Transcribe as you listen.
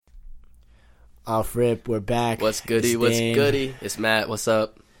Off rip, we're back. What's goody? What's goody? It's Matt. What's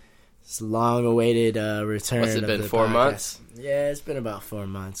up? It's a long-awaited return. What's it been? 4 podcast. Months? Yeah, it's been about 4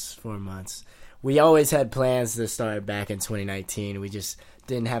 months. 4 months. We always had plans to start back in 2019. We just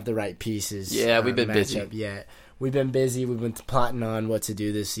didn't have the right pieces. Yeah, we've been busy. Yet. We've been busy. We've been plotting on what to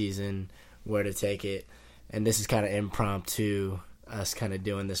do this season, where to take it, and this is kind of impromptu. Us kind of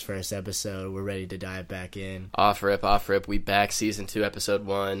doing this first episode. We're ready to dive back in. Off rip. We back season 2, episode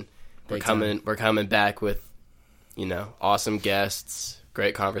 1. We're coming back with, awesome guests,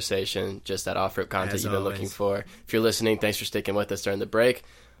 great conversation, just that off rip content you've been looking for. If you're listening, thanks for sticking with us during the break.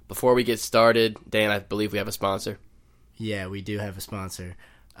 Before we get started, Dane, I believe we have a sponsor. Yeah, we do have a sponsor.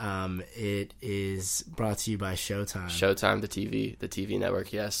 It is brought to you by Showtime. Showtime, the TV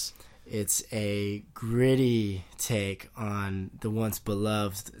network, yes. It's a gritty take on the once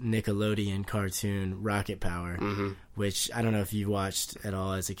beloved Nickelodeon cartoon Rocket Power, which I don't know if you watched at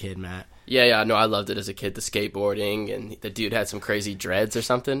all as a kid, Matt. Yeah, no, I loved it as a kid. The skateboarding, and the dude had some crazy dreads or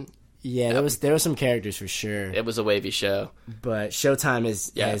something. Yeah, there were some characters for sure. It was a wavy show. But Showtime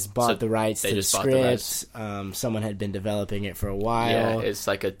has bought the rights to the script. Someone had been developing it for a while. Yeah, it's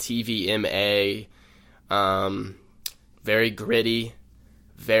like a TVMA, very gritty,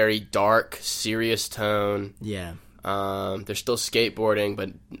 very dark, serious tone. Yeah. There's still skateboarding, but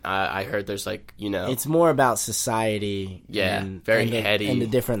I heard there's it's more about society. Yeah, very heady. And the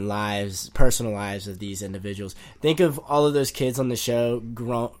different personal lives of these individuals. Think of all of those kids on the show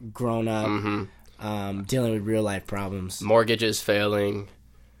grown up, dealing with real life problems. Mortgages failing,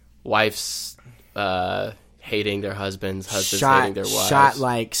 wives hating their husbands hating their wives. Shot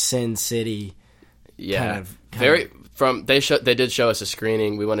like Sin City. Yeah, They did show us a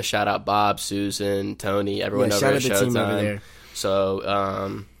screening. We want to shout out Bob, Susan, Tony, everyone over at Showtime. Team over there.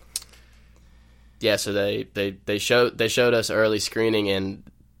 So, so they showed us early screening and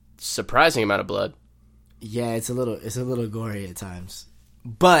surprising amount of blood. Yeah, it's a little gory at times,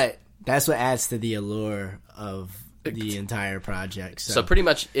 but that's what adds to the allure of the entire project. So pretty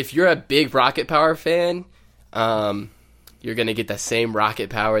much, if you're a big Rocket Power fan, you're gonna get that same Rocket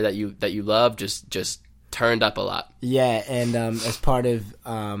Power that you love, just turned up a lot. Yeah, and as part of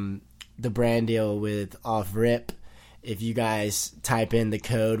the brand deal with Off Rip, if you guys type in the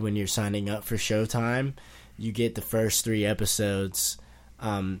code when you're signing up for Showtime, you get the first 3 episodes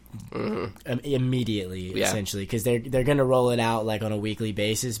immediately, essentially, because they're going to roll it out like on a weekly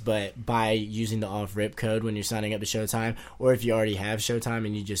basis, but by using the Off Rip code when you're signing up to Showtime, or if you already have Showtime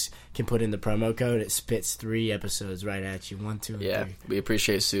and you just can put in the promo code, it spits 3 episodes right at you, 1, 2, and 3. We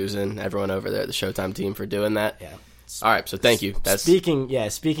appreciate Susan, everyone over there at the Showtime team for doing that. Yeah. All right, so thank you.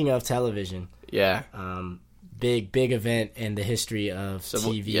 Speaking of television. Yeah. Big event in the history of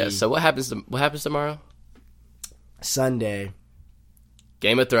TV. Yeah. So what happens tomorrow? Sunday.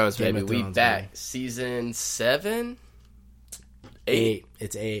 Game of Thrones, baby. We back. Season 7? 8?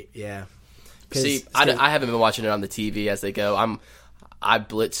 It's 8, yeah. See, I haven't been watching it on the TV as they go. I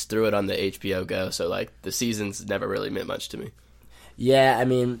blitzed through it on the HBO Go, so the seasons never really meant much to me. Yeah, I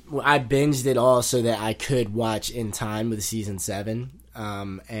mean, I binged it all so that I could watch in time with season 7.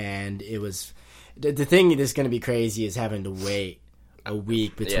 And it was... The thing that's going to be crazy is having to wait a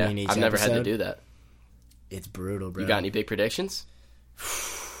week between each episode. I've never had to do that. It's brutal, bro. You got any big predictions?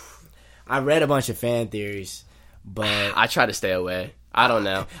 I read a bunch of fan theories, but... I try to stay away. I don't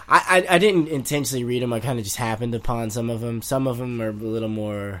know. I didn't intentionally read them. I kind of just happened upon some of them. Some of them are a little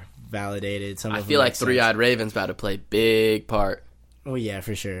more validated. I feel like Three-Eyed Raven's about to play a big part. Oh, yeah,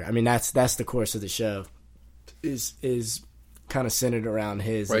 for sure. I mean, that's the course of the show. Is kind of centered around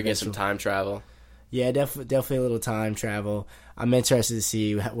his... We're getting some time travel. Yeah, definitely a little time travel. I'm interested to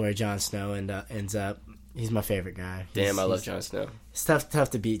see where Jon Snow ends up. He's my favorite guy. I love Jon Snow. It's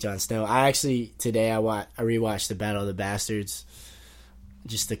tough to beat Jon Snow. Today I rewatched the Battle of the Bastards,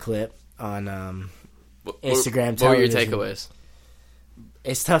 just the clip on Instagram. What were your takeaways?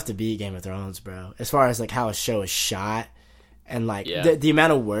 It's tough to beat Game of Thrones, bro. As far as how a show is shot and the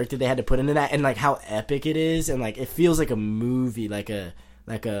amount of work that they had to put into that, and how epic it is, and it feels like a movie, like a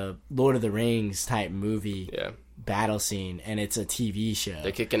Lord of the Rings type movie. Yeah. Battle scene, and it's a TV show.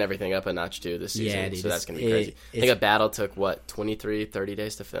 They're kicking everything up a notch too this season, dude, so that's going to be crazy. I think a battle took, 30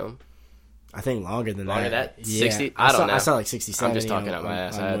 days to film? I think longer than that. Yeah. 60? I don't know. I saw 60, 70. I'm just talking out my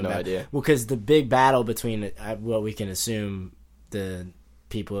ass. I have no idea. Well, because the big battle between what we can assume the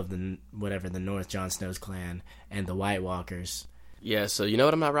people of the North, Jon Snow's clan, and the White Walkers. Yeah, so you know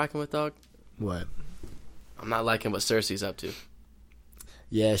what I'm not rocking with, dog? What? I'm not liking what Cersei's up to.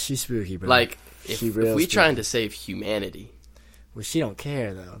 Yeah, she's spooky, bro. If we trying to save humanity... Well, she don't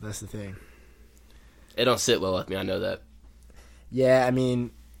care, though. That's the thing. It don't sit well with me. I know that. Yeah, I mean,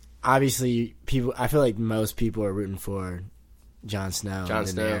 obviously people. I feel like most people are rooting for Jon Snow. Jon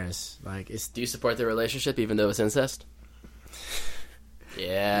and Daenerys. Snow. Like, do you support their relationship even though it's incest?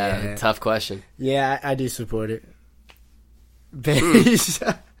 Yeah, tough question. Yeah, I do support it.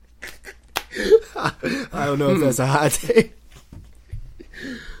 I don't know if that's a hot take.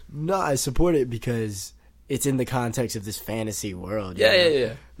 No, I support it because it's in the context of this fantasy world.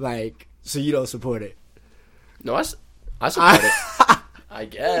 Yeah. Like, so you don't support it? No, I support it. I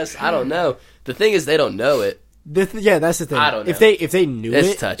guess. I don't know. The thing is, they don't know it. Yeah, that's the thing. I don't know. If they knew it's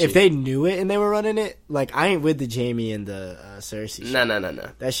it, touchy. if they knew it and they were running it, like, I ain't with the Jaime and the Cersei shit.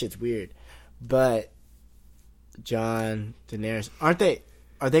 No. That shit's weird. But Jon, Daenerys, are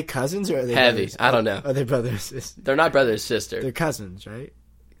they cousins or are they heavy? Brothers? I don't know. Are they brother and sister? They're not brother and sister. They're cousins, right?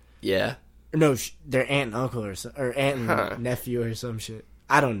 Yeah. No, they're aunt and uncle or aunt and nephew or some shit.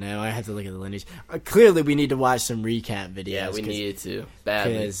 I don't know. I have to look at the lineage. Clearly, we need to watch some recap videos. Yeah, we needed to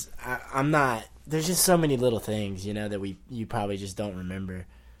badly because I'm not. There's just so many little things, that you probably just don't remember.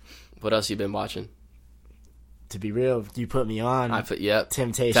 What else you been watching? To be real, you put me on.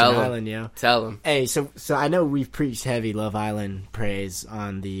 Temptation Island, yo. Tell them. Hey, so I know we've preached heavy Love Island praise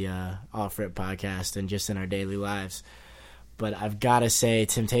on the Off Rip podcast and just in our daily lives, but I've got to say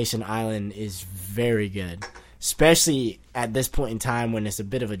Temptation Island is very good, especially at this point in time when it's a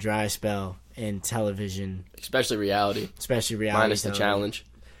bit of a dry spell in television, especially reality minus the challenge.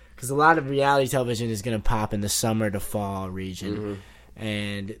 Because a lot of reality television is going to pop in the summer to fall region,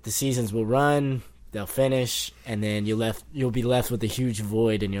 and the seasons will run, they'll finish, and then you'll be left with a huge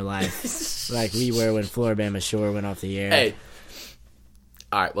void in your life, like we were when Floribama Shore went off the air. Hey,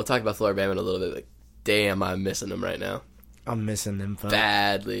 all right, we'll talk about Floribama in a little bit. Like, damn, I'm missing them right now. I'm missing them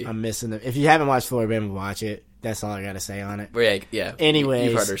badly. I'm missing them. If you haven't watched Floribama, watch it. That's all I got to say on it. Yeah. Anyways,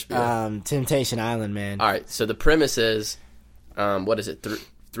 you've heard her spiel. Temptation Island, man. All right, so the premise is, what is it?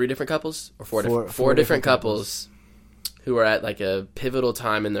 Three different couples or four different couples who are at like a pivotal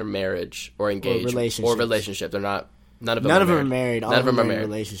time in their marriage or engagement or relationship. They're not. None of them are married. None of them are married.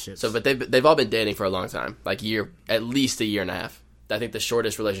 Relationships. So, but they've all been dating for a long time, like at least a year and a half. I think the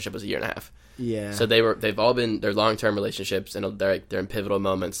shortest relationship was a year and a half. Yeah. So they've all been their long-term relationships, and they're in pivotal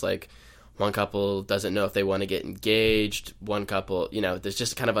moments. Like one couple doesn't know if they want to get engaged. One couple, there's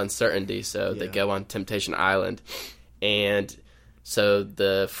just kind of uncertainty. So they go on Temptation Island, and so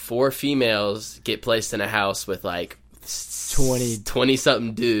the four females get placed in a house with like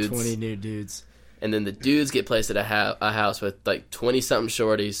 20-something dudes. 20 new dudes. And then the dudes get placed at a house with like 20-something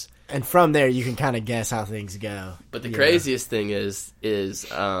shorties. And from there, you can kind of guess how things go. But the craziest thing is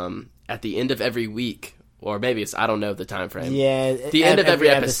at the end of every week, or maybe I don't know the time frame. Yeah. The end of every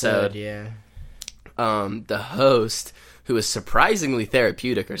episode. Yeah. The host, who is surprisingly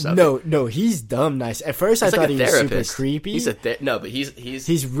therapeutic or something. No, he's dumb nice. At first, I thought he was super creepy. But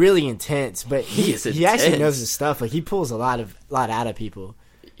he's really intense. But he actually knows his stuff. Like, he pulls a lot out of people.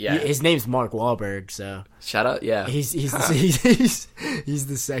 Yeah, his name's Mark Wahlberg. So shout out. Yeah, he's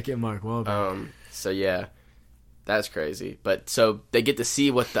the second Mark Wahlberg. So yeah, that's crazy. But so they get to see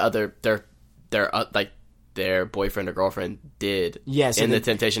what the other their boyfriend or girlfriend did in the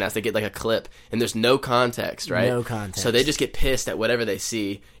Temptation House. They get like a clip, and there's no context, right? No context. So they just get pissed at whatever they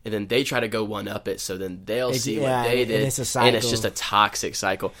see, and then they try to go one-up it, so then they'll see what they did, and it's a cycle. And it's just a toxic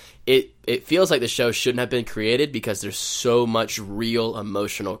cycle. It feels like the show shouldn't have been created because there's so much real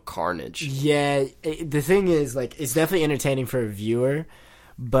emotional carnage. Yeah, the thing is, like, it's definitely entertaining for a viewer,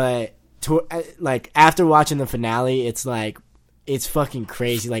 but after watching the finale, it's like, it's fucking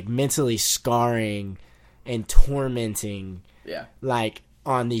crazy, like mentally scarring and tormenting, like,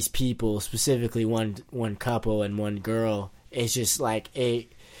 on these people, specifically one couple and one girl. It's just like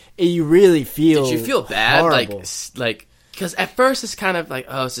you really feel. Did you feel bad, horrible. like because at first it's kind of like,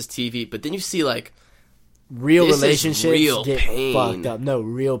 oh, it's just TV, but then you see like real relationships real get pain. fucked up. No,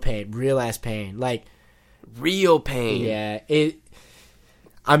 real pain, real ass pain, like real pain. Yeah, it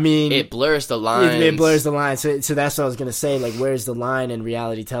blurs the lines. It blurs the line. So that's what I was gonna say. Like, where's the line in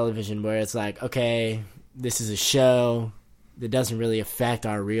reality television where it's like, okay, this is a show that doesn't really affect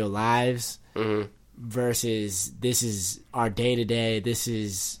our real lives, versus this is our day to day.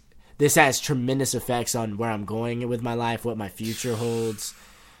 This has tremendous effects on where I'm going with my life, what my future holds.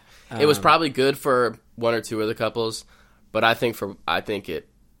 It was probably good for one or two other couples, but I think I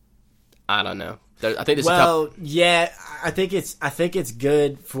don't know. I think yeah, I think it's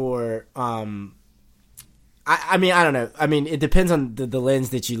good for. I mean, I don't know. I mean, it depends on the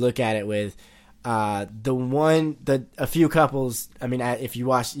lens that you look at it with. A few couples. I mean, if you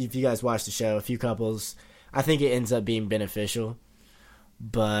guys watch the show, a few couples, I think it ends up being beneficial.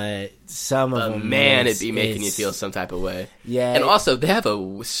 but some of them, man, it'd be making you feel some type of way. Yeah, and also they have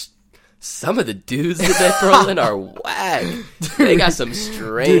some of the dudes that they throw in are whack. They got some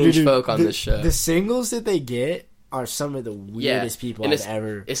strange folk on this show. The singles that they get are some of the weirdest people I've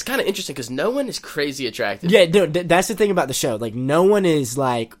ever. It's kind of interesting because no one is crazy attractive. Yeah, no, that's the thing about the show. Like, no one is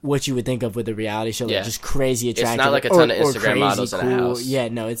like what you would think of with a reality show, like just crazy attractive. It's not like a ton of Instagram models in a house. Yeah,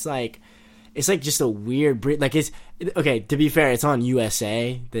 no, it's like just a weird like it's okay. To be fair, it's on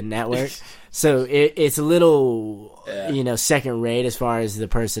USA, the network, so it's a little second rate as far as the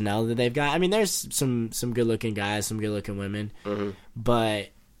personnel that they've got. I mean, there's some good looking guys, some good looking women,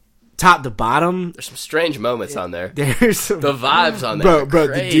 but top to bottom, there's some strange moments on there. There's some, the vibes on there, bro.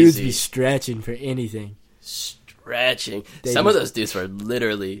 The dudes be stretching for anything. Stretching. Some of those dudes were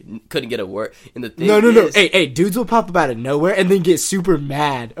literally couldn't get a word. And the thing no. Hey, dudes will pop up out of nowhere and then get super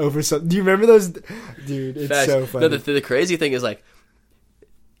mad over something. Do you remember those? Dude, it's so funny. No, the crazy thing is like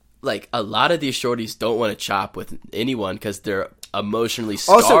a lot of these shorties don't want to chop with anyone because they're emotionally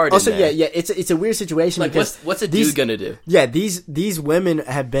scarred. Also, yeah, it's a weird situation. Like, because what's a dude gonna do? Yeah, these women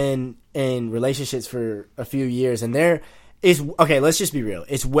have been in relationships for a few years, and okay, let's just be real.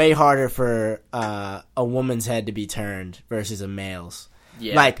 It's way harder for a woman's head to be turned versus a male's.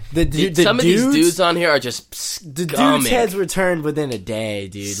 Yeah, like some of these dudes on here are just scumming. The dudes' heads were turned within a day,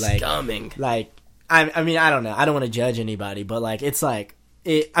 dude. Like scumming. Like I mean, I don't know. I don't want to judge anybody, but like it's like.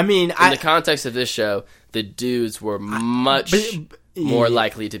 In the context of this show, the dudes were much more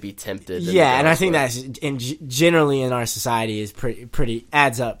likely to be tempted. Yeah, and I think that's generally in our society is pretty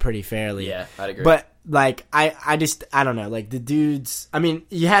adds up pretty fairly. Yeah, I'd agree. But like I don't know, like the dudes. I mean,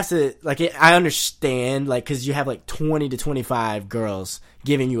 you have to I understand because you have 20 to 25 girls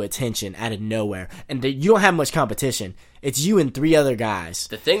giving you attention out of nowhere, and you don't have much competition. It's you and 3 other guys.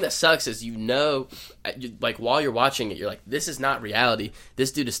 The thing that sucks is while you're watching it, you're like, this is not reality.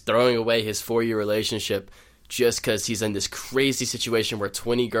 This dude is throwing away his 4-year relationship just because he's in this crazy situation where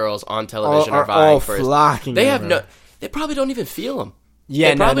 20 girls on television are vying for his. They probably don't even feel him. Yeah,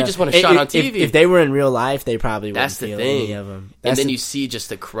 they probably just want a shot on TV. If they were in real life, they probably wouldn't feel any of them. And then you see just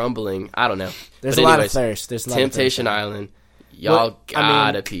the crumbling. I don't know. There's a lot of thirst. There's Temptation Island. Y'all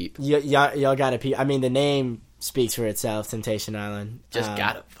gotta peep. Y'all gotta peep. I mean, the name speaks for itself. Temptation Island. Just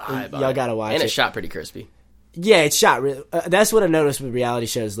gotta vibe. Y'all gotta watch it. And it's shot pretty crispy. Yeah, it's shot really. That's what I've noticed with reality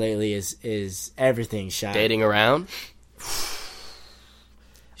shows lately is everything's shot. Dating around.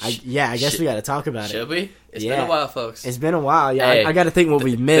 I guess we got to talk about it. Should we? It's been a while, folks. It's been a while. Yeah, I got to think what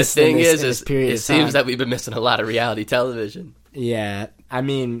we missed. The thing in is, this period it seems that we've been missing a lot of reality television. Yeah, I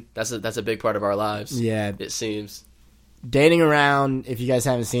mean, that's a big part of our lives. Yeah, it seems. Dating Around. If you guys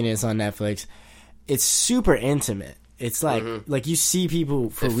haven't seen it, it's on Netflix. It's super intimate. It's like you see people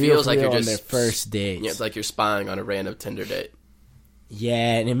for real on their first dates. Yeah, it's like you're spying on a random Tinder date.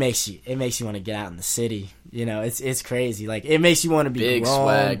 Yeah, and it makes you want to get out in the city. You know, it's crazy. Like it makes you want to be big grown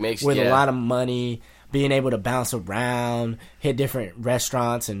swag, with a lot of money, being able to bounce around, hit different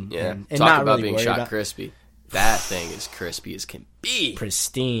restaurants, and talk not about really being shot crispy. That thing is crispy as can be,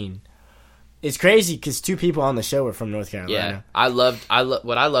 pristine. It's crazy because 2 people on the show were from North Carolina. Yeah,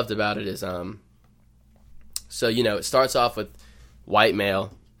 what I loved about it is so it starts off with white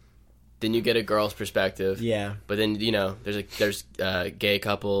male. Then you get a girl's perspective. Yeah. But then, there's gay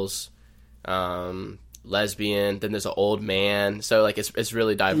couples, lesbian, then there's an old man. So, it's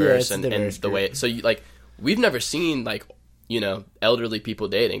really diverse. Yeah, and the way... So, we've never seen, elderly people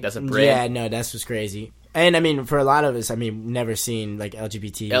dating. That's a brand... Yeah, no, that's what's crazy. And, I mean, for a lot of us, never seen,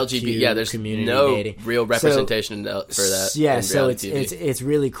 LGBT there's community no dating. real representation for that. Yeah, so it's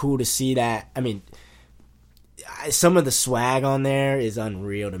really cool to see that. I mean... Some of the swag on there is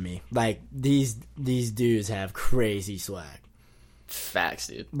unreal to me. Like these dudes have crazy swag. Facts,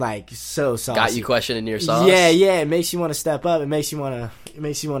 dude. Like so saucy. Got you questioning your sauce? Yeah. It makes you want to step up. It makes you want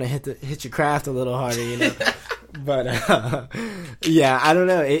to hit your craft a little harder, But I don't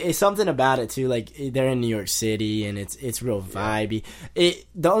know. It's something about it too. Like they're in New York City, and it's real vibey.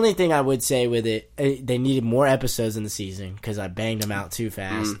 The only thing I would say with it, they needed more episodes in the season because I banged them out too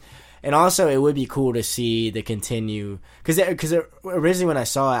fast. And also, it would be cool to see the continue because originally when I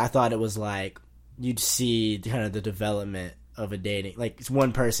saw it, I thought it was like you'd see kind of the development of a dating, like it's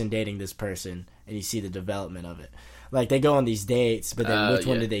one person dating this person, and you see the development of it. Like they go on these dates, but then which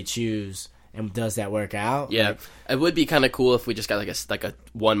one did they choose, and does that work out? Yeah, it would be kind of cool if we just got like a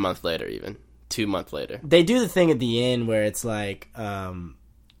 1 month later, even 2 months later. They do the thing at the end where it's like,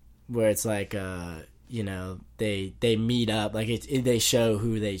 they meet up, like they show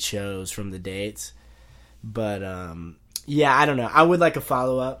who they chose from the dates. But I don't know. I would like a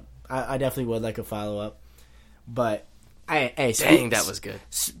follow up. I definitely would like a follow up. But Dang, that was good.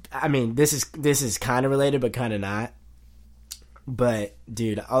 I mean, this is kind of related, but kind of not. But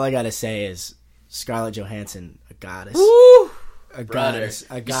dude, all I gotta say is Scarlett Johansson, a goddess. Woo! A goddess.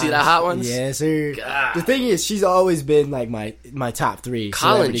 You see the Hot Ones? Yes, sir. God. The thing is, she's always been like my top 3.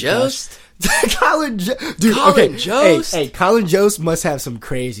 Colin Jost? Colin Jost? Hey, Colin Jost must have some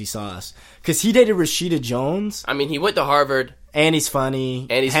crazy sauce. Because he dated Rashida Jones. I mean, he went to Harvard. And he's funny.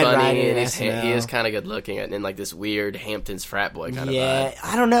 And he is kind of good looking and in like this weird Hamptons frat boy kind of vibe. Yeah,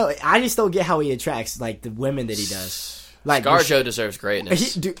 I don't know. I just don't get how he attracts like the women that he does. Like ScarJo deserves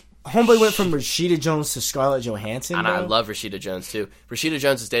greatness. Homeboy went from Rashida Jones to Scarlett Johansson, and bro. I love Rashida Jones too. Rashida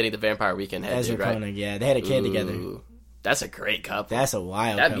Jones is dating the Vampire Weekend head dude, right? Koenig, yeah, they had a kid together. That's a great couple. That's a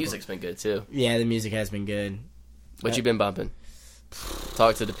wild. That couple. Music's been good too. Yeah, the music has been good. What you been bumping?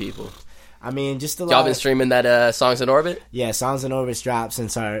 Talk to the people. I mean, just a lot. Y'all been streaming that Songs in Orbit? Yeah, Songs in Orbit's dropped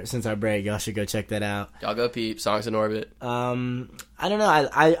since our break. Y'all should go check that out. Y'all go peep Songs in Orbit. I don't know.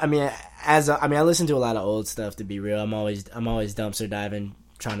 I mean, I listen to a lot of old stuff. To be real, I'm always dumpster diving,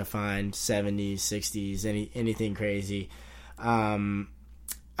 trying to find 70s, 60s, anything crazy. I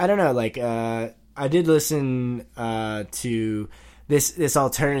don't know. Like, I did listen to this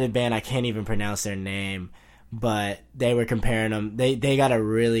alternative band. I can't even pronounce their name. But they were comparing them. They got a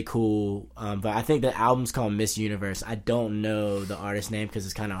really cool. But I think the album's called Miss Universe. I don't know the artist name because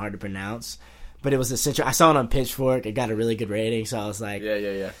it's kind of hard to pronounce. But it was essential. I saw it on Pitchfork. It got a really good rating. So I was like,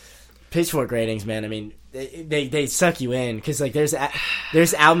 yeah. Pitchfork ratings, man. I mean, they suck you in because like there's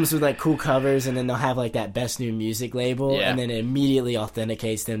albums with like cool covers, and then they'll have like that best new music label, and then it immediately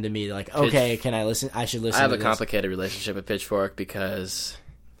authenticates them to me. Like, okay, can I listen? I should listen. I have a complicated relationship with Pitchfork because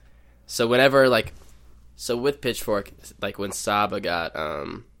So with Pitchfork, like when Saba got, I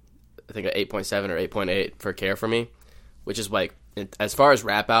think an 8.7 or 8.8 for Care For Me, which is like, as far as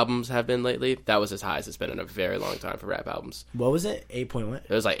rap albums have been lately, that was as high as it's been in a very long time for rap albums. What was it? 8 point what?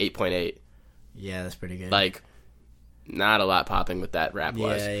 It was like 8.8. Yeah, that's pretty good. Like, not a lot popping with that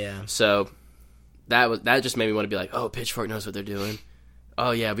rap-wise. Yeah. So that just made me want to be like, oh, Pitchfork knows what they're doing.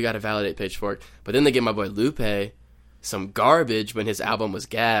 Oh, yeah, we got to validate Pitchfork. But then they give my boy Lupe some garbage when his album was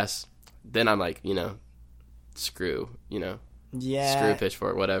gas. Then I'm like, screw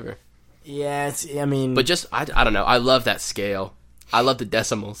Pitchfork, whatever. Yeah, I mean... But just, I don't know, I love that scale. I love the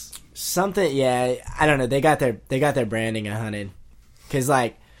decimals. Something, yeah, I don't know, they got their branding 100. Because,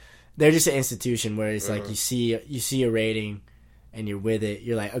 like, they're just an institution where it's like, you see a rating, and you're with it.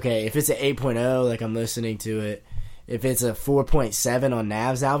 You're like, okay, if it's an 8.0, like, I'm listening to it. If it's a 4.7 on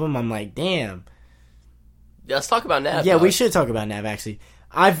Nav's album, I'm like, damn. Yeah, let's talk about Nav. Yeah, we should talk about Nav, actually.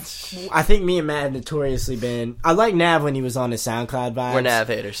 I think me and Matt have notoriously been... I like Nav when he was on his SoundCloud vibes. We're Nav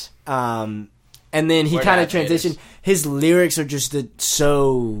haters. And then he kind of transitioned. His lyrics are just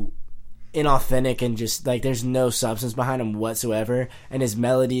so inauthentic and just, like, there's no substance behind them whatsoever. And his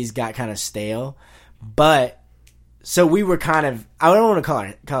melodies got kind of stale. But... So we were kind of... I don't want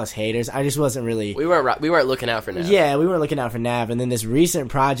to call us haters. I just wasn't really... We weren't looking out for Nav. Yeah, we weren't looking out for Nav. And then this recent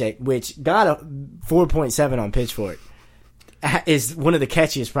project, which got a 4.7 on Pitchfork, is one of the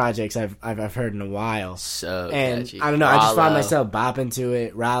catchiest projects I've heard in a while. So and catchy. I don't know, Rollo. I just find myself bopping to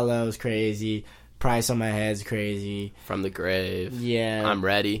it. Rollo's crazy. Price on My Head's crazy. From the Grave. Yeah. I'm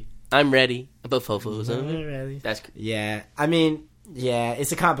ready. I'm but Fofos. I'm ready. That's yeah. I mean, yeah,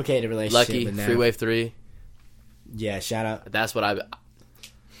 it's a complicated relationship. Lucky, Free Wave 3. Yeah, shout out. That's what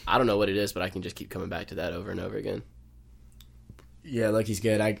I don't know what it is, but I can just keep coming back to that over and over again. Yeah, Lucky's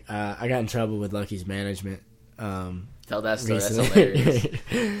good. I got in trouble with Lucky's management. Tell that story. Recently. That's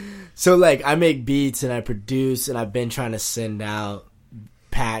hilarious. So, like, I make beats and I produce, and I've been trying to send out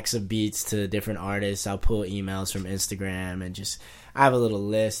packs of beats to different artists. I'll pull emails from Instagram and I have a little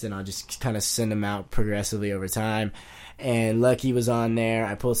list, and I'll just kind of send them out progressively over time. And Lucky was on there.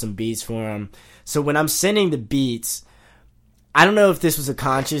 I pulled some beats for him. So when I'm sending the beats, I don't know if this was a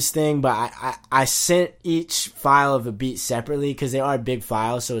conscious thing, but I sent each file of a beat separately because they are big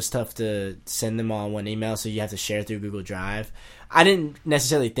files, so it's tough to send them all in one email, so you have to share through Google Drive. I didn't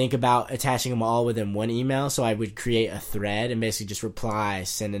necessarily think about attaching them all within one email, so I would create a thread and basically just reply,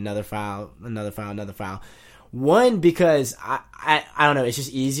 send another file, another file, another file. One, because I don't know, it's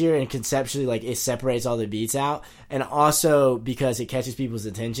just easier, and conceptually, like, it separates all the beats out, and also because it catches people's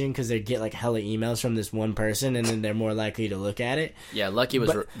attention because they get, like, hella emails from this one person, and then they're more likely to look at it. Yeah, Lucky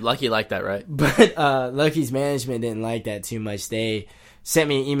liked that, right? But Lucky's management didn't like that too much. They sent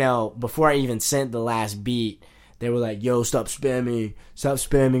me an email before I even sent the last beat. They were like, yo, stop spamming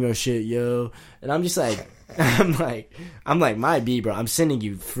our shit, yo. And I'm just like... I'm like, my beat, bro. I'm sending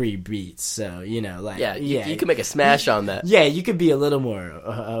you free beats, so you can make a smash on that. Yeah, you could be a little more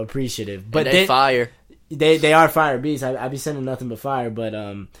appreciative. But they fire. They are fire beasts. I be sending nothing but fire, but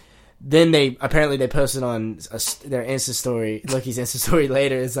then they posted on their Insta story, Lucky's Insta story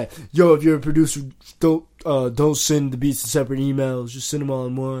later. It's like, yo, if you're a producer, don't send the beats in separate emails. Just send them all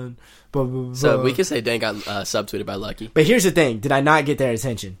in one. Blah, blah, blah. So we can say Dane got subtweeted by Lucky. But here's the thing: did I not get their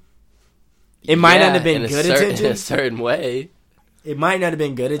attention? It might not have been good attention in a certain way. It might not have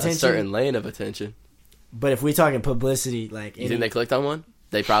been good attention. A certain lane of attention. But if we're talking publicity, like you think they clicked on one?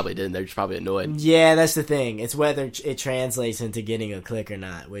 They probably didn't. They're just probably annoyed. Yeah, that's the thing. It's whether it translates into getting a click or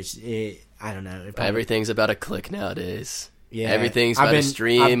not, which I don't know. Everything's about a click nowadays. Yeah, everything's about a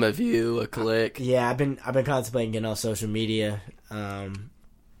stream, a view, a click. Yeah, I've been contemplating getting off social media.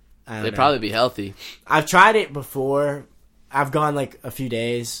 They'd probably be healthy. I've tried it before. I've gone like a few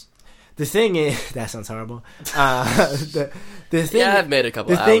days. The thing is, that sounds horrible. The thing, I've made a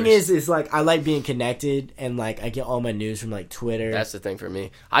couple. The thing is like I like being connected, and like I get all my news from like Twitter. That's the thing for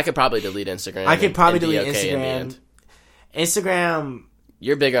me. I could probably delete Instagram. Instagram.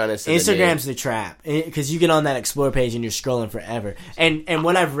 You're bigger on Instagram. Instagram's the trap because you get on that explore page and you're scrolling forever. And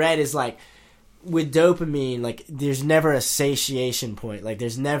what I've read is like with dopamine, like there's never a satiation point. Like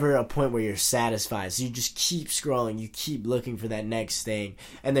there's never a point where you're satisfied. So you just keep scrolling. You keep looking for that next thing,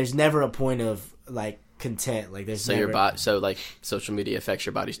 and there's never a point of like content. Like there's so like social media affects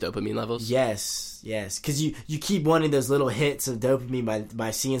your body's dopamine levels. Yes, because you keep wanting those little hits of dopamine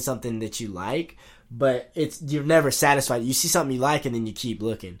by seeing something that you like, but you're never satisfied. You see something you like, and then you keep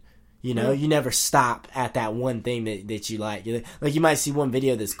looking. You know, you never stop at that one thing that you like. Like you might see one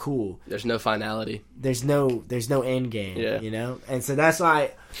video that's cool. There's no finality. There's no end game. Yeah. You know, and so that's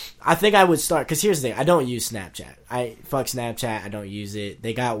why I think I would start. Because here's the thing: I don't use Snapchat. Fuck Snapchat. I don't use it.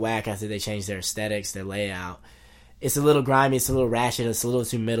 They got whack after they changed their aesthetics, their layout. It's a little grimy. It's a little ratchet. It's a little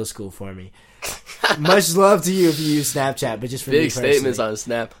too middle school for me. Much love to you if you use Snapchat, but just for big statements on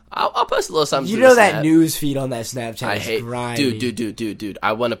Snap. I'll post a little something. You know that news feed on that Snapchat is grimy. Dude.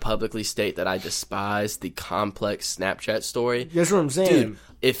 I want to publicly state that I despise the complex Snapchat story. That's what I'm saying. Dude,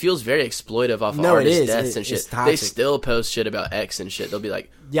 it feels very exploitive off of artist deaths and shit. They still post shit about X and shit. They'll be like,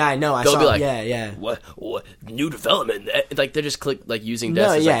 yeah, I know. They'll be like, yeah. What new development? Like they're just using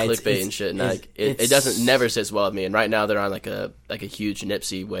deaths as like clickbait and shit. And like it doesn't never sits well with me. And right now they're on like a huge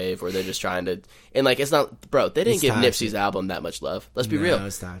Nipsey wave where they're just trying to, and like it's not, bro. They didn't give Nipsey's album that much love. Let's be real.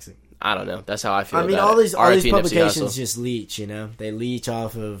 It's toxic. I don't know. That's how I feel. I mean, all these publications just leech. You know, they leech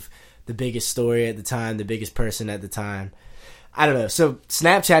off of the biggest story at the time, the biggest person at the time. I don't know. So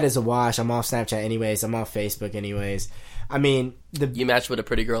Snapchat is a wash. I'm off Snapchat anyways. I'm off Facebook anyways. I mean, you match with a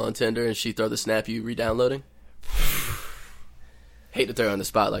pretty girl on Tinder and she throw the snap you re-downloading? Hate to throw her on the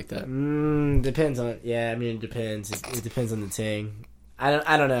spot like that. Depends on. Yeah, I mean, it depends. It depends on the thing.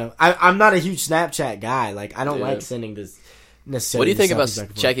 I don't know. I'm not a huge Snapchat guy. Like I don't like sending this. What do you think about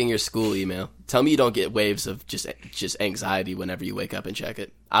checking your school email? Tell me you don't get waves of just anxiety whenever you wake up and check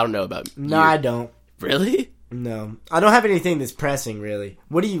it. I don't know about you. No, I don't. Really? No, I don't have anything that's pressing. Really.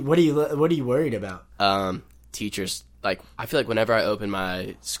 What are you worried about? Teachers. Like I feel like whenever I open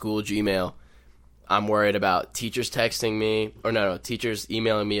my school Gmail, I'm worried about teachers texting me teachers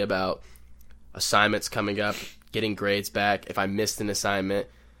emailing me about assignments coming up, getting grades back. If I missed an assignment.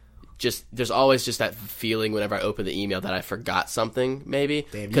 There's always just that feeling whenever I open the email that I forgot something, maybe.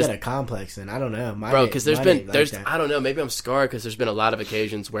 Damn, you got a complex then. I don't know. Bro, because I don't know, maybe I'm scarred because there's been a lot of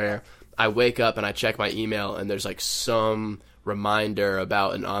occasions where I wake up and I check my email and there's like some reminder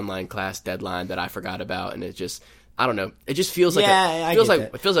about an online class deadline that I forgot about, and it just, I don't know. It just feels like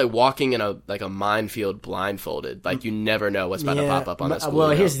it feels like walking in a minefield blindfolded. Like you never know what's about to pop up on that school.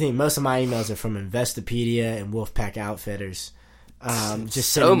 Well, here's the thing. Most of my emails are from Investopedia and Wolfpack Outfitters.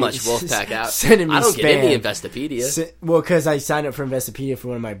 Just so much Wolfpack out. Sending me I don't spam. Get any Investopedia. Because I signed up for Investopedia for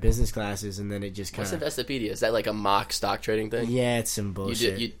one of my business classes, and then it just kind of. What's Investopedia? Is that like a mock stock trading thing? Yeah, it's some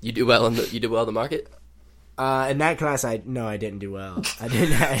bullshit. You do well in the market. In that class, I didn't do well. I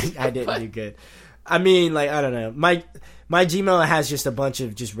didn't do good. I mean, like I don't know. My Gmail has just a bunch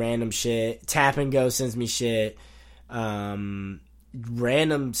of just random shit. Tap and Go sends me shit. Random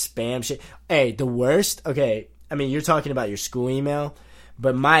spam shit. Hey, the worst. Okay. I mean, you're talking about your school email,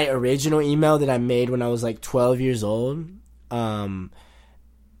 but my original email that I made when I was like 12 years old,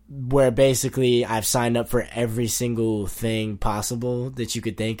 where basically I've signed up for every single thing possible that you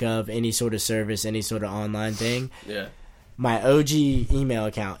could think of, any sort of service, any sort of online thing. Yeah. My OG email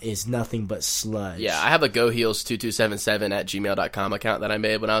account is nothing but sludge. Yeah, I have a goheels2277@gmail.com account that I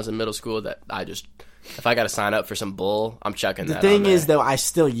made when I was in middle school that I just... If I got to sign up for some bull, I'm checking that. The thing is, though, I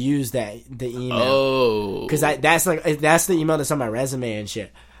still use the email. Oh, because that's the email that's on my resume and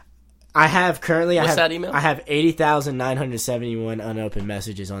shit. I have currently. What's that email? I have 80,971 unopened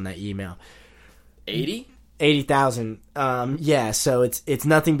messages on that email. 80,000. Yeah, so it's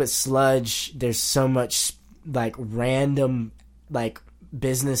nothing but sludge. There's so much like random like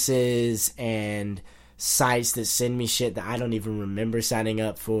businesses and sites that send me shit that I don't even remember signing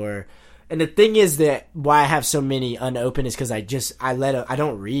up for. And the thing is that why I have so many unopened is because I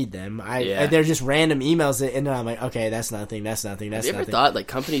don't read them. They're just random emails and then I'm like, okay, that's nothing. Have you ever thought like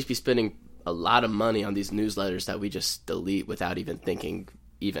companies be spending a lot of money on these newsletters that we just delete without even thinking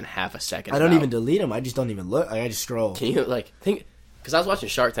even half a second? I don't even delete them. I just don't even look. Like, I just scroll. Can you like think? Because I was watching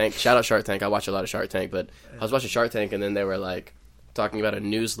Shark Tank. Shout out Shark Tank. I watch a lot of Shark Tank, but I was watching Shark Tank and then they were like talking about a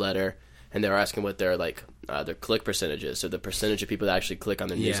newsletter. And they were asking what their their click percentage is, so the percentage of people that actually click on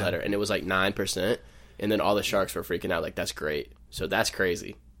their newsletter, and it was like 9%. And then all the sharks were freaking out, like that's great. So that's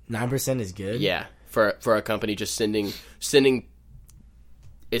crazy. 9% is good. Yeah, for a company just sending.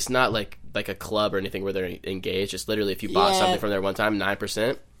 It's not like a club or anything where they're engaged. It's literally if you bought something from there one time,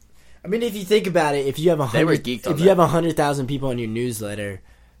 9%. I mean, if you think about it, if you have 100,000 people on your newsletter,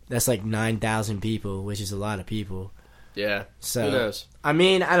 that's like 9,000 people, which is a lot of people. Yeah. So who knows? I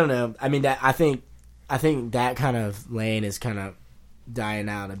mean, I don't know. I mean, I think that kind of lane is kind of dying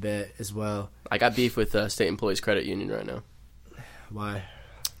out a bit as well. I got beef with State Employees Credit Union right now. Why?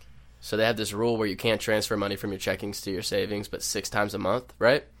 So they have this rule where you can't transfer money from your checkings to your savings, but 6 times a month,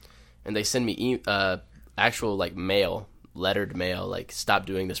 right? And they send me actual like mail, lettered mail, like stop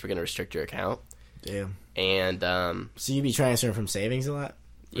doing this. We're going to restrict your account. Damn. And so you be transferring from savings a lot?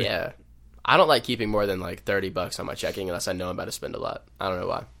 Yeah. I don't like keeping more than like $30 on my checking unless I know I'm about to spend a lot. I don't know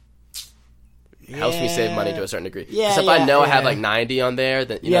why. It helps me save money to a certain degree. Because if I know I have like 90 on there,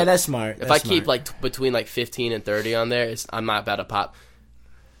 then you know, that's smart. If I keep like between like 15 and 30 on there, I'm not about to pop.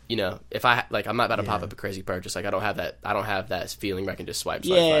 You know, if I'm not about to pop up a crazy purchase. Like I don't have that feeling where I can just swipe.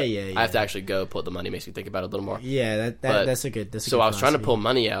 I have to actually go put the money. Makes me think about it a little more. Yeah, that's a good. That's a so good I was trying to pull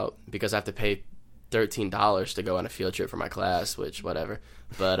money out because I have to pay $13 to go on a field trip for my class, which whatever.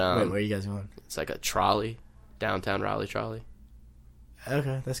 But wait, where are you guys going? It's like a trolley, downtown Raleigh trolley.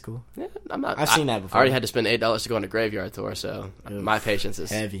 Okay, that's cool. Yeah, I'm not. I've seen that before. I already had to spend $8 to go on a graveyard tour, so my patience is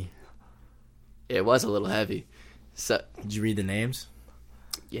heavy. It was a little heavy. So did you read the names?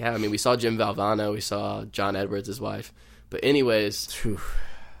 Yeah, I mean, we saw Jim Valvano, we saw John Edwards, his wife. But anyways,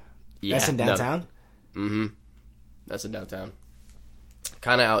 yeah, that's in downtown. That's in downtown.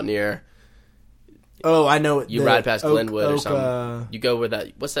 Kind of out near. Oh, I know. You ride past Glenwood or something. You go where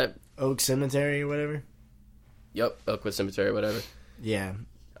that. What's that? Oak Cemetery or whatever. Yep, Oakwood Cemetery or whatever. Yeah.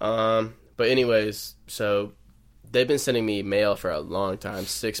 But anyways, so they've been sending me mail for a long time,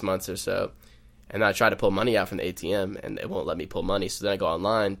 6 months or so. And I try to pull money out from the ATM, and they won't let me pull money. So then I go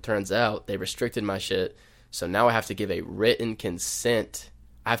online. Turns out they restricted my shit. So now I have to give a written consent.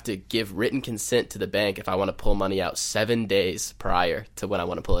 I have to give written consent to the bank if I want to pull money out 7 days prior to when I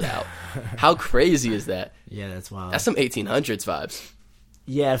want to pull it out. How crazy is that? Yeah, that's wild. That's some 1800s vibes.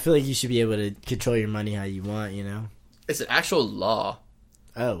 Yeah, I feel like you should be able to control your money how you want, you know? It's an actual law.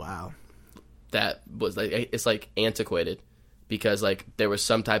 Oh, wow. That was like, it's like antiquated because like there was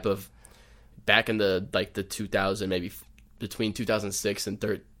some type of, back in the 2000, maybe between 2006 and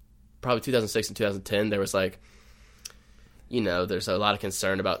probably 2006 and 2010, there was like, you know, there's a lot of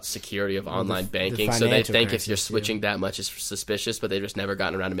concern about security of online banking. So they think if you're switching that much, it's suspicious, but they've just never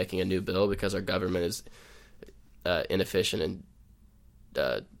gotten around to making a new bill because our government is inefficient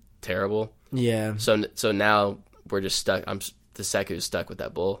and terrible. Yeah. So now we're just stuck. The SEC is stuck with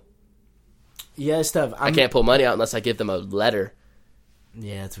that bull. Yeah, it's tough. I can't pull money out unless I give them a letter.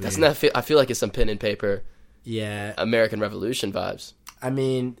 Yeah, it's weird. Doesn't that feel? I feel like it's some pen and paper. Yeah. American Revolution vibes. I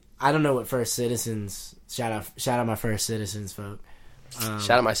mean, I don't know what First Citizens. Shout out my First Citizens folk.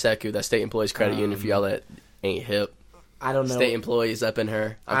 Shout out my SECU, that State Employees Credit Union, for y'all that ain't hip. I don't know. State employees up in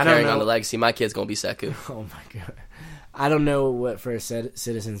her. I'm carrying on the legacy. My kid's gonna be SECU. Oh my god. I don't know what First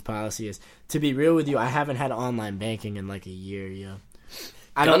Citizens policy is. To be real with you, I haven't had online banking in like a year, yo.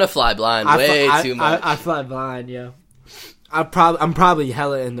 I'm gonna fly blind too much. I fly blind, yo. I'm probably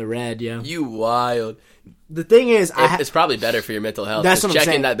hella in the red, yo. You wild. The thing is, it's probably better for your mental health. That's what I'm saying.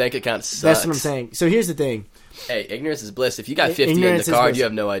 Checking that bank account sucks. That's what I'm saying. So here's the thing. Hey, ignorance is bliss. If you got 50 in the card, you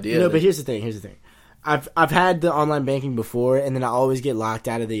have no idea. No, but here's the thing. I've had the online banking before, and then I always get locked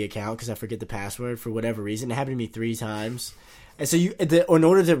out of the account because I forget the password for whatever reason. It happened to me 3 times. And so in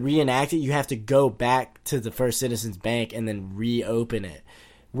order to reenact it, you have to go back to the First Citizens Bank and then reopen it,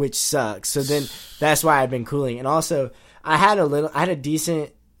 which sucks. So then that's why I've been cooling. And also, I had a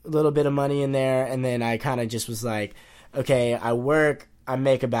decent little bit of money in there, and then I kind of just was like, okay, I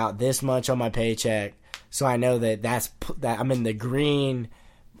make about this much on my paycheck, so I know that I'm in the green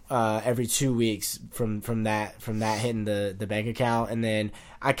every 2 weeks from that hitting the bank account, and then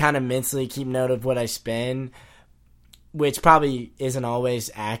I kind of mentally keep note of what I spend, which probably isn't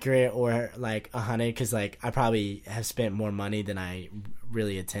always accurate or like 100, because like I probably have spent more money than I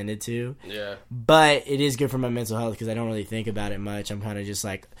really intended to. Yeah. But it is good for my mental health because I don't really think about it much. I'm kind of just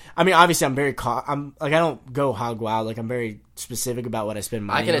like, I mean, obviously I'm very I'm like, I don't go hog wild. Like I'm very specific about what I spend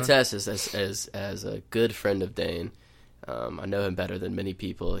money on. I can attest as a good friend of Dane. I know him better than many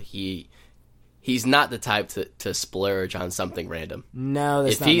people. He's not the type to splurge on something random. No,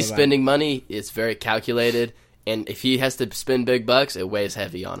 if he's spending money, it's very calculated. And if he has to spend big bucks, it weighs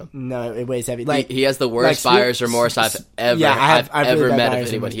heavy on him. No, it weighs heavy. Like he has the worst buyer's remorse I've ever really met of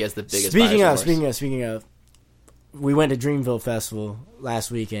anyone. He has the biggest. Speaking of, we went to Dreamville Festival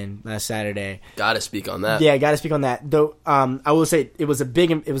last Saturday. Gotta speak on that. Yeah, gotta speak on that. Though, I will say it was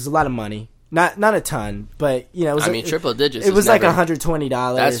a lot of money. Not a ton, but you know, it was triple digits. It was like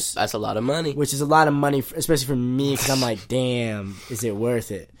 $120. That's a lot of money. Which is a lot of money, especially for me, because I'm like, damn, is it worth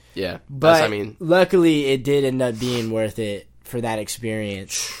it? Yeah, but luckily it did end up being worth it for that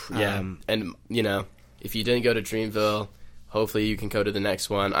experience. Yeah, and you know, if you didn't go to Dreamville, hopefully you can go to the next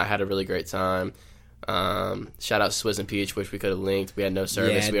one. I had a really great time. Shout out Swizz and Peach, which we could have linked. We had no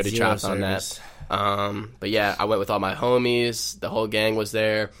service. We already chopped on that. But yeah, I went with all my homies. The whole gang was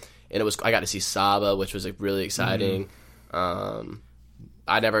there, and I got to see Saba, which was like really exciting.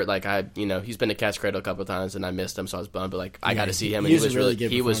 I never he's been to Cat's Cradle a couple of times and I missed him, so I was bummed. But like I got to see him, and he was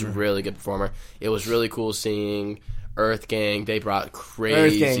really good performer. It was really cool seeing Earth Gang. They brought crazy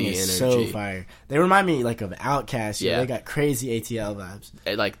Earth Gang is energy. So fire. They remind me like of Outkast. Yeah, they got crazy ATL vibes.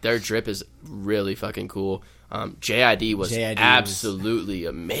 And, like their drip is really fucking cool. JID was absolutely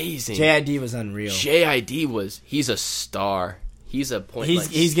amazing. JID was unreal. He's a star. He's a point.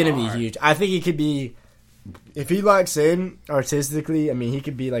 He's gonna be huge. I think he could be. If he locks in artistically, I mean, he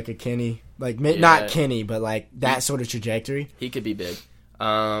could be like a Kenny, not Kenny, but like that sort of trajectory. He could be big.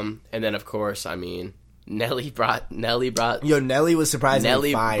 And then of course, I mean, Nelly brought. Yo, Nelly was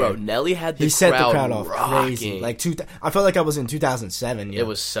surprisingly fire. Bro, Nelly had he set the crowd off crazy. Like I felt like I was in 2007. It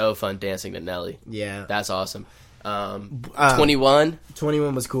was so fun dancing to Nelly. Yeah, that's awesome. 21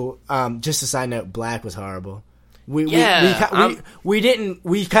 was cool. Just a side note, Black was horrible. We kind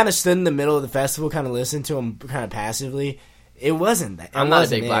of stood in the middle of the festival, kind of listened to him kind of passively. It wasn't that. I'm not a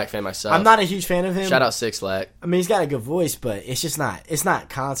big Black fan myself. I'm not a huge fan of him. Shout out Six Lack. I mean, he's got a good voice, but it's just not. It's not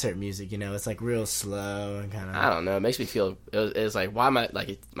concert music, you know. It's like real slow and kind of. I don't know. It makes me feel. It's like why am I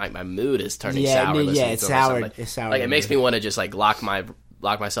like my mood is turning sour. Yeah, it's sour. It's sour. Like it makes me want to just like lock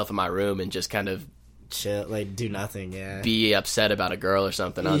myself in my room and just kind of chill, like do nothing. Yeah. Be upset about a girl or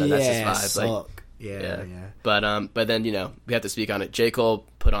something. I don't know. That's his vibe. Sulk. Like, yeah. But then, you know, we have to speak on it. J. Cole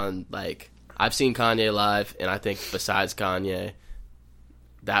put on, like, I've seen Kanye live, and I think besides Kanye,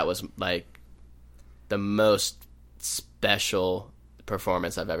 that was, like, the most special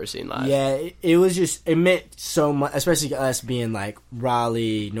performance I've ever seen live. Yeah, it was just, it meant so much, especially us being, like,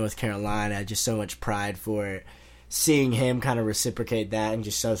 Raleigh, North Carolina, just so much pride for it. Seeing him kind of reciprocate that and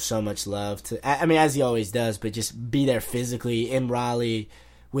just show so much love to, I mean, as he always does, but just be there physically in Raleigh,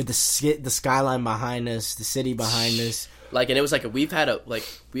 with the skyline behind us, the city behind us, like, and it was like we've had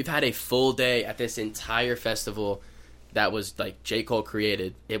a full day at this entire festival that was like J. Cole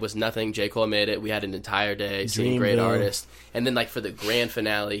created. It was nothing. J. Cole made it. We had an entire day seeing great artists, and then like for the grand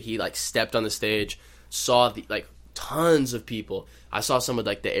finale, he like stepped on the stage, saw the like tons of people. I saw some of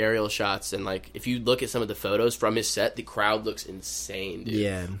like the aerial shots, and like if you look at some of the photos from his set, the crowd looks insane, dude.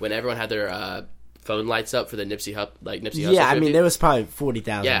 Yeah, when everyone had their phone lights up for the Nipsey Hussle. Yeah, I mean there was probably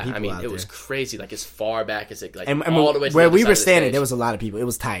 40,000. Yeah, people I mean out it there. was crazy. Like as far back as it, like and all the way to where the we side were of the standing, stage. there was a lot of people. It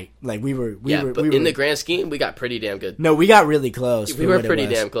was tight. Like we were. But in the grand scheme, we got pretty damn good. No, we got really close. We were pretty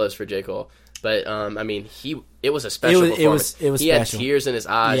damn close for J. Cole. But I mean, it was a special performance. It was he special. had tears in his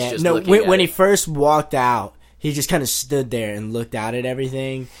eyes. Yeah, just when he first walked out. He just kind of stood there and looked out at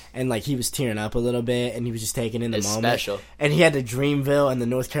everything, and like he was tearing up a little bit, and he was just taking in the moment. Special. And he had the Dreamville and the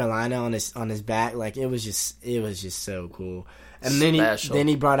North Carolina on his back, like it was just so cool. And then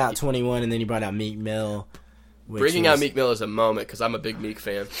he brought out 21, and then he brought out Meek Mill. Bringing out Meek Mill is a moment because I'm a big Meek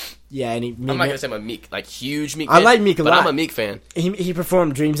fan. Yeah, and I'm not gonna say I'm a Meek, like huge Meek. I like Meek a lot, but I'm a Meek fan. He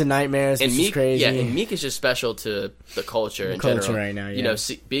performed Dreams and Nightmares, which is crazy. Yeah, and Meek is just special to the culture in general right now. Yeah. You know,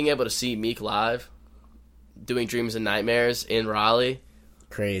 being able to see Meek live. Doing Dreams and Nightmares in Raleigh,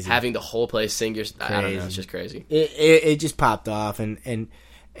 crazy. Having the whole place sing your, I don't know, it's just crazy. It just popped off, and you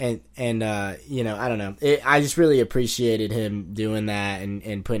know, I don't know. I just really appreciated him doing that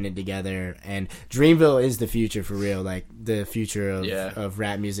and putting it together. And Dreamville is the future for real, like the future of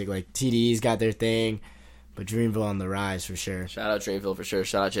rap music. Like TDE's got their thing, But Dreamville on the rise for sure. Shout out Dreamville for sure.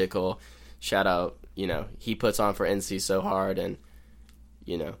 Shout out J. Cole. Shout out, he puts on for NC so hard, and,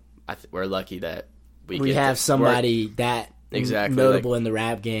 we're lucky that we have somebody that notable in the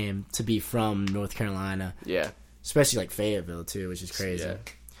rap game to be from North Carolina. Yeah. Especially like Fayetteville too, which is crazy.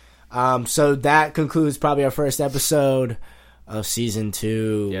 Yeah. So that concludes probably our first episode of season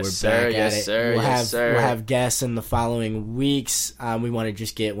 2. Yes, We're sir. back Yes, at it. Sir. We'll yes, sir. We'll have guests in the following weeks. We want to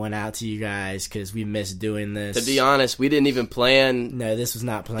just get one out to you guys because we missed doing this. To be honest, we didn't even plan. No, this was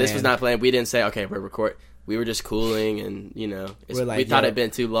not planned. We didn't say, okay, we're recording. We were just cooling, and we thought it'd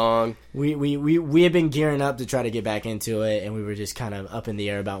been too long. We had been gearing up to try to get back into it, and we were just kind of up in the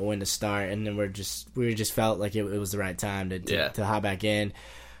air about when to start, and then we just felt like it was the right time to hop back in.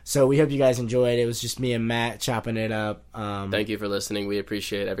 So we hope you guys enjoyed. It was just me and Matt chopping it up. Thank you for listening. We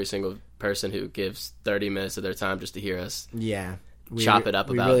appreciate every single person who gives 30 minutes of their time just to hear us. Yeah, chop it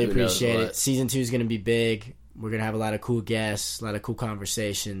up about. We really appreciate it. Season 2 is going to be big. We're going to have a lot of cool guests, a lot of cool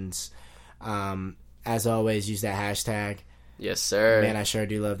conversations. As always, use that hashtag. Yes, sir. Man, I sure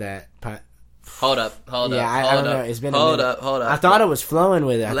do love that. Hold up. Yeah, I don't know. It's been hold up. I thought it was flowing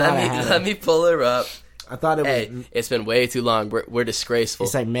with it. Let me pull her up. I thought it was. It's been way too long. We're disgraceful.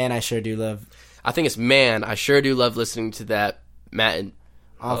 It's like, man, I sure do love. I think it's man. I sure do love listening to that Matt and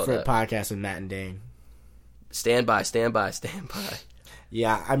Off Rip podcast with Matt and Dane. Stand by.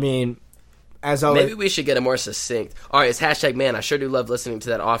 Yeah, I mean. As always, maybe we should get a more succinct. All right, it's hashtag man. I sure do love listening to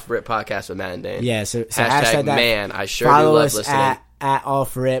that Off Rip podcast with Matt and Dane. Yeah, so hashtag man. I sure do love listening. At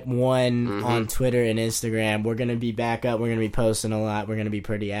Off Rip 1 on Twitter and Instagram. We're gonna be back up. We're gonna be posting a lot. We're gonna be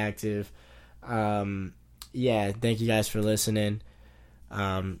pretty active. Yeah, thank you guys for listening.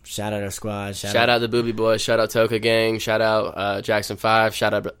 Shout out our squad. Shout out the Booby Boys. Shout out Toka Gang. Shout out Jackson 5.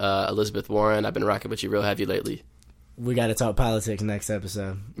 Shout out Elizabeth Warren. I've been rocking with you real heavy lately. We got to talk politics next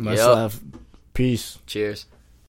episode. Much love. Peace. Cheers.